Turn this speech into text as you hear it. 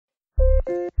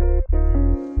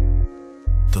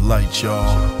light,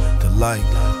 y'all. The light.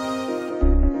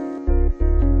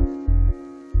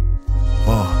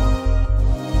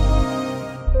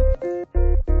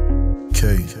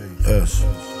 K.S.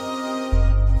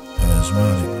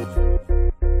 Asthmatic.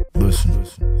 Listen.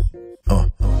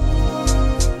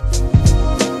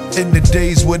 In the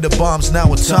days where the bomb's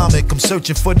now atomic, I'm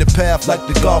searching for the path like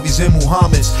the Garveys and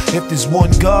Muhammad's. If there's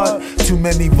one God, too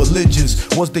many religions.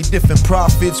 Was they different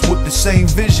prophets with the same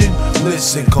vision?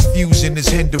 Listen, confusion is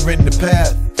hindering the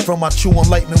path from our true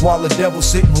enlightenment while the devil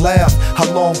sit and laugh.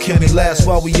 How long can it last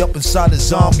while we up inside a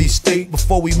zombie state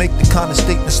before we make the kind of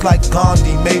statements like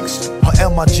Gandhi makes? Or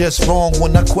am I just wrong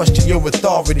when I question your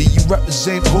authority? You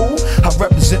represent who? I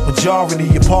represent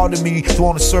majority. A part of me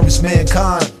want to service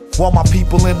mankind, while my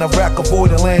people in Iraq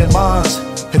avoiding landmines.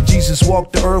 If Jesus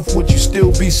walked the earth, would you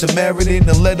still be Samaritan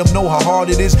and let them know how hard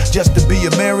it is just to be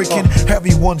American?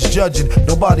 Everyone's judging,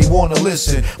 nobody wanna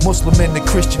listen. Muslim and the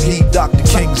Christian heed Dr.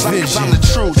 King's vision. I'm the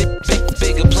truth,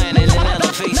 bigger planet and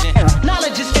elevation.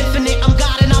 Knowledge is infinite, I'm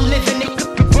God and I'm living it.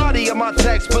 The body of my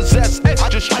text possessed, I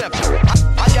just step.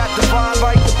 I got divine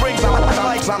right to bring my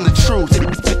life. I'm the truth,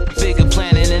 bigger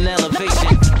planet and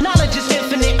elevation. Knowledge is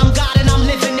infinite, I'm God and I'm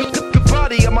living it. The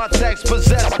body of my text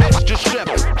possessed, extra strip.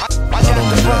 I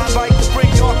got divine right to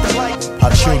bring off the light.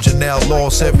 Our children now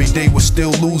lost, every day we're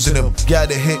still losing them.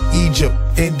 Gotta hit Egypt,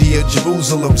 India,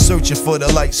 Jerusalem, searching for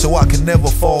the light so I can never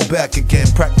fall back again.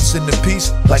 Practicing the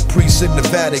peace like priests in the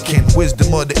Vatican.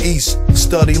 Wisdom of the East,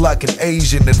 study like an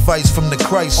Asian. Advice from the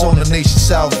Christ on the nation's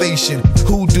salvation.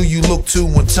 Who do you look to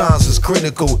when times is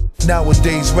critical?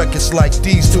 Nowadays records like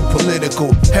these too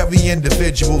political. Every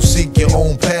individual seek your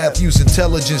own path. Use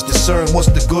intelligence, discern what's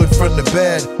the good from the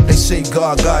bad. They say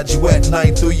God guides you at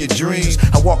night through your dreams.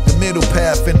 I walk the middle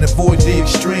path and avoid the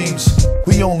extremes.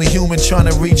 We only human trying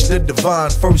to reach the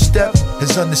divine. First step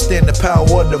is understand the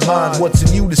power of the mind. What's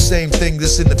in you the same thing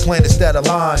that's in the planets that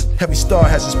align. Every star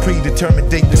has its predetermined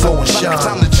date to go and shine.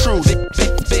 I'm the truth,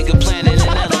 bigger planet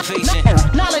and elevation.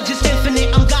 Knowledge is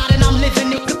infinite, I'm God and I'm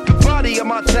living it. The body of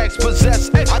my text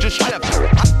possessed, I just step.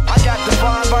 I got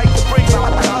divine right to bring my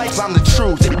life. I'm the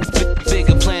truth,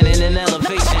 bigger planet and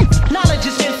elevation. Knowledge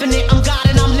is infinite, I'm God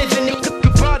and I'm living it. The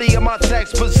body of my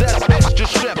text possessed, extra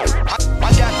strip.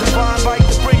 I got divine right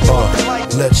to bring the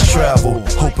light. Let's travel,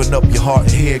 open up your heart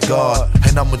and hear God.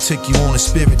 And I'ma take you on a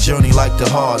spirit journey like the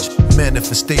Hajj.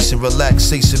 Manifestation,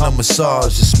 relaxation, a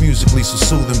massage. It's musically so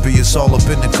soothing, be it's all up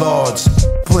in the cards.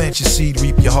 Plant your seed,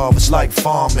 reap your harvest like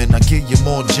farming. I give you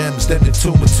more gems than the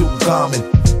tomb of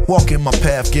Tutankhamun. Walking my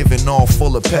path, giving all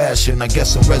full of passion. I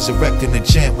guess I'm resurrecting a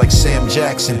champ like Sam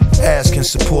Jackson. Asking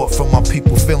support from my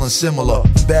people feeling similar.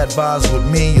 Bad vibes with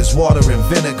me is water and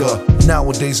vinegar.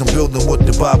 Nowadays I'm building with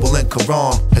the Bible and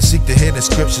Quran. And seek the hidden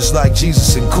scriptures like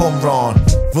Jesus and Qumran.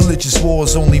 Religious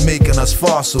wars only making us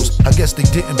fossils. I guess they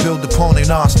didn't build upon the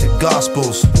Gnostic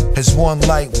gospels. It's one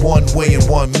light, one way and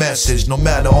one message. No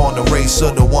matter on the race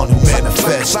or the one who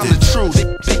manifested. I'm the truth,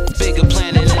 bigger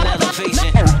planet and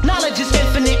elevation. Knowledge is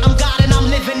infinite, I'm God and I'm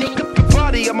living it. The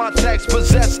body of my text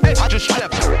possessed, I just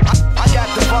step. I got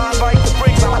divine right to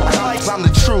bring my life. I'm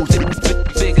the truth,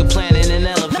 bigger planet and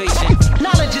elevation.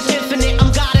 Knowledge is infinite,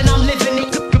 I'm God and I'm living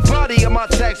it. The body of my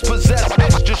text possessed,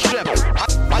 extra strip.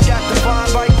 I got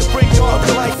divine right to bring off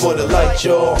the light. I'm looking for the light,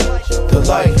 y'all. The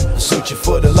light, I'm searching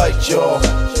for the light, y'all.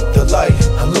 The light,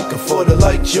 I'm looking for the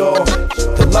light, y'all.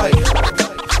 The light.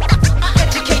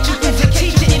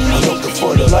 I'm looking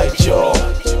for the light, y'all.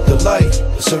 The light,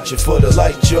 I'm searching for the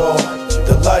light, y'all.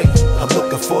 The light, I'm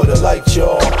looking for the light,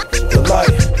 y'all. The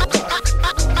light.